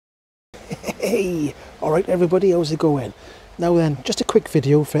Hey, alright everybody, how's it going? Now then, just a quick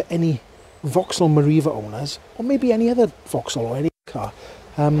video for any VAUXHALL Meriva owners, or maybe any other VAUXHALL or any car.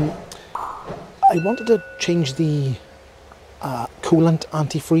 I wanted to change the coolant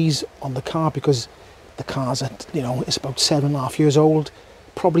antifreeze on the car because the car's at, it's about 7.5 years old,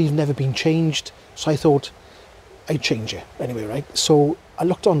 probably never been changed, so I thought I'd change it anyway, right? So I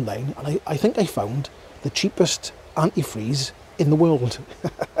looked online and I think I found the cheapest antifreeze in the world.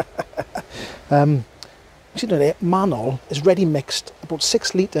 MANNOL is ready mixed, about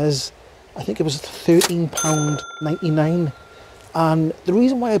 6 litres. I think it was £13.99, and the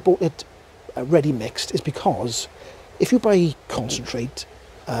reason why I bought it ready mixed is because if you buy concentrate,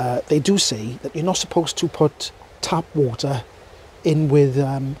 they do say that you're not supposed to put tap water in with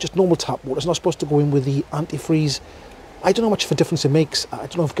just normal tap water. It's not supposed to go in with the antifreeze. I don't know how much of a difference it makes. I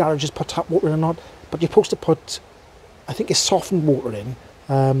don't know if garages put tap water in or not, but you're supposed to put, I think it's softened water in,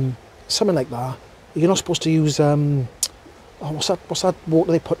 something like that. You're not supposed to use what's that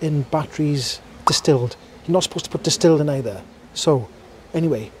water they put in batteries? Distilled. You're not supposed to put distilled in either. So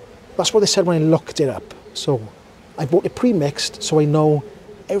anyway, that's what they said when I looked it up. So I bought it pre-mixed, so I know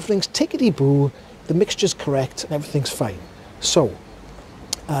everything's tickety-boo, the mixture's correct and everything's fine. So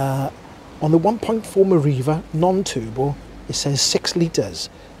on the 1.4 Meriva non-turbo, it says 6 litres.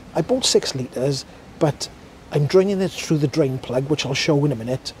 I bought 6 litres, but I'm draining it through the drain plug, which I'll show in a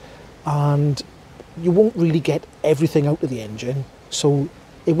minute, and you won't really get everything out of the engine, so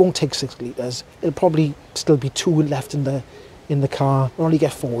it won't take 6 litres. It'll probably still be 2 left in the car. I'll only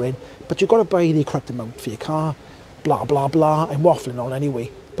get 4 in, but you've got to buy the correct amount for your car. Blah blah blah. I'm waffling on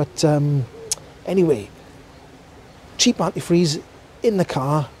anyway, but anyway, cheap antifreeze in the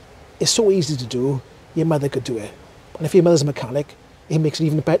car is so easy to do. Your mother could do it, and if your mother's a mechanic, it makes it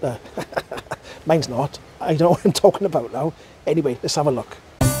even better. Mine's not. I know what I'm talking about now. Anyway, let's have a look.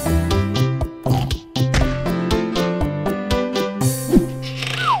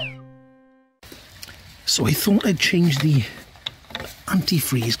 So I thought I'd change the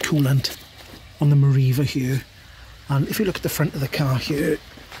antifreeze coolant on the Meriva here, and if you look at the front of the car here,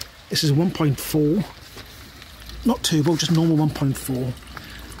 this is 1.4, not turbo, just normal 1.4.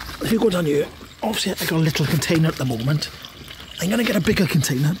 If you go down here, obviously I got a little container at the moment. I'm going to get a bigger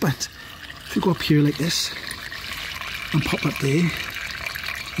container, but if you go up here like this and pop up there,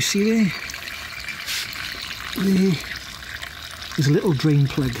 you see there's a little drain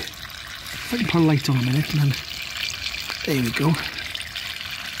plug. If I can put a light on a minute, and then there we go.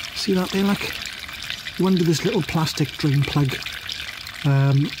 See that there, look? You undo this little plastic drain plug.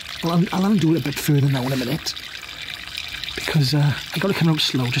 I'll undo it a bit further now in a minute, because I got to come out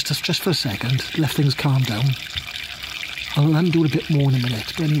slow just for a second, let things calm down. I'll undo it a bit more in a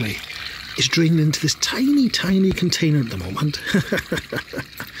minute, but anyway, it's draining into this tiny container at the moment.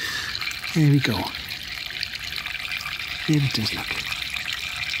 There we go. There it is, look.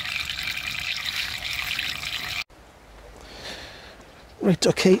 Right,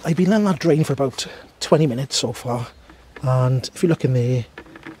 okay, I've been on that drain for about 20 minutes so far, and if you look in there,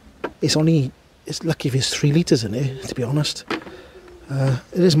 it's lucky if it's 3 litres in there, to be honest. It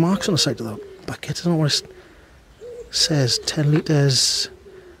is marks on the side of the bucket. I don't know what it says, 10 litres,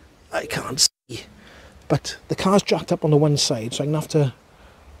 I can't see. But the car's jacked up on the one side, so I'm going to have to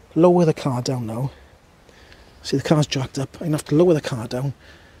lower the car down now. See, the car's jacked up. I'm going to have to lower the car down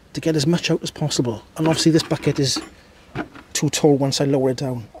to get as much out as possible. And obviously this bucket is too tall once I lower it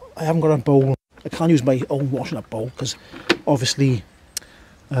down. I haven't got a bowl. I can't use my own washing up bowl because obviously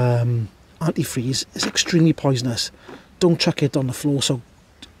antifreeze is extremely poisonous. Don't chuck it on the floor so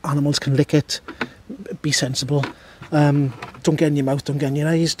animals can lick it. Be sensible. Don't get in your mouth, don't get in your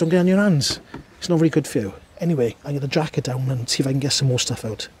eyes, don't get in your hands. It's not very good for you. Anyway, I'm going to jack it down and see if I can get some more stuff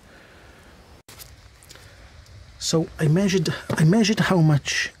out. So I measured how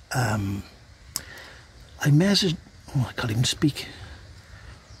much oh, I can't even speak.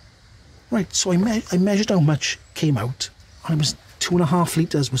 Right, so I measured how much came out, and it was 2.5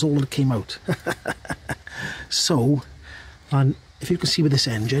 litres was all that came out. So, and if you can see with this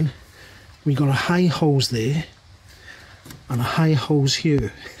engine, we got a high hose there, and a high hose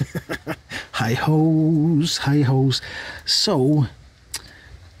here. high hose. So,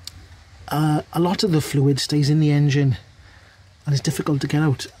 a lot of the fluid stays in the engine, and it's difficult to get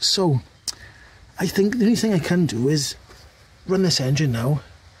out. So, I think the only thing I can do is run this engine now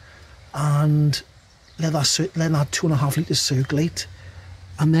and let that 2.5 litres circulate,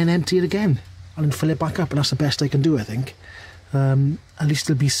 and then empty it again and then fill it back up, and that's the best I can do, I think. At least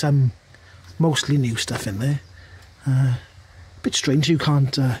there'll be some mostly new stuff in there. A bit strange you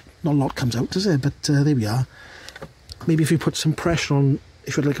can't, not a lot comes out, does it? But there we are. Maybe if you put some pressure on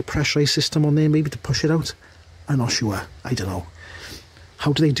if you had like a pressurized system on there, maybe to push it out. I'm not sure. I don't know.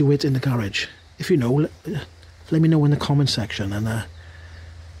 How do they do it in the garage? If you know, let me know in the comment section and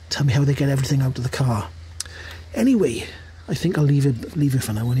tell me how they get everything out of the car. Anyway, I think I'll leave it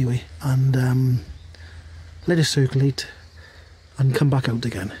for now anyway, and let it circulate and come back out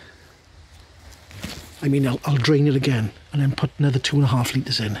again. I mean, I'll drain it again and then put another 2.5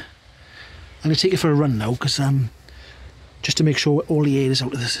 litres in. I'm going to take it for a run now, because just to make sure all the air is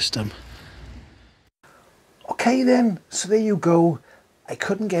out of the system. Okay then, so there you go. I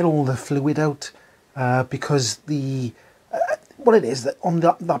couldn't get all the fluid out because what it is, that on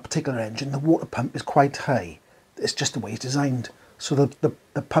that particular engine, the water pump is quite high. It's just the way it's designed. So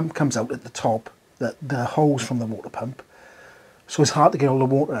the pump comes out at the top, the hose from the water pump. So it's hard to get all the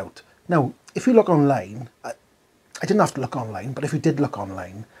water out. Now, if you look online, I didn't have to look online, but if you did look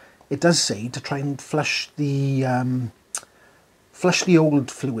online, it does say to try and flush the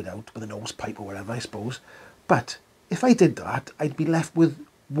old fluid out with an hose pipe or whatever, I suppose. But if I did that, I'd be left with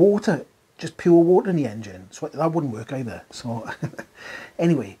water, just pure water in the engine. So that wouldn't work either. So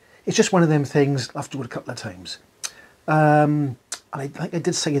anyway, it's just one of them things. I'll have to do it a couple of times. And I think I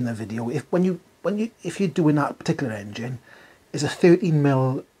did say in the video, if you're doing that particular engine, is a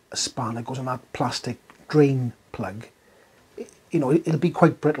 13mm span that goes on that plastic drain plug. You know, it'll be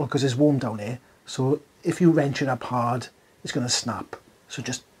quite brittle because it's warm down here. So if you wrench it up hard, it's going to snap. So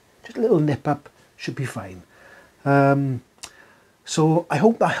just a little nip up should be fine. So I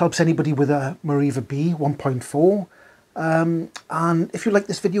hope that helps anybody with a Meriva B 1.4. And if you like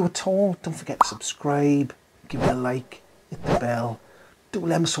this video at all, don't forget to subscribe, give it a like, hit the bell, do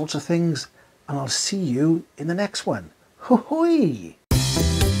them sorts of things, and I'll see you in the next one. Ho-hoi!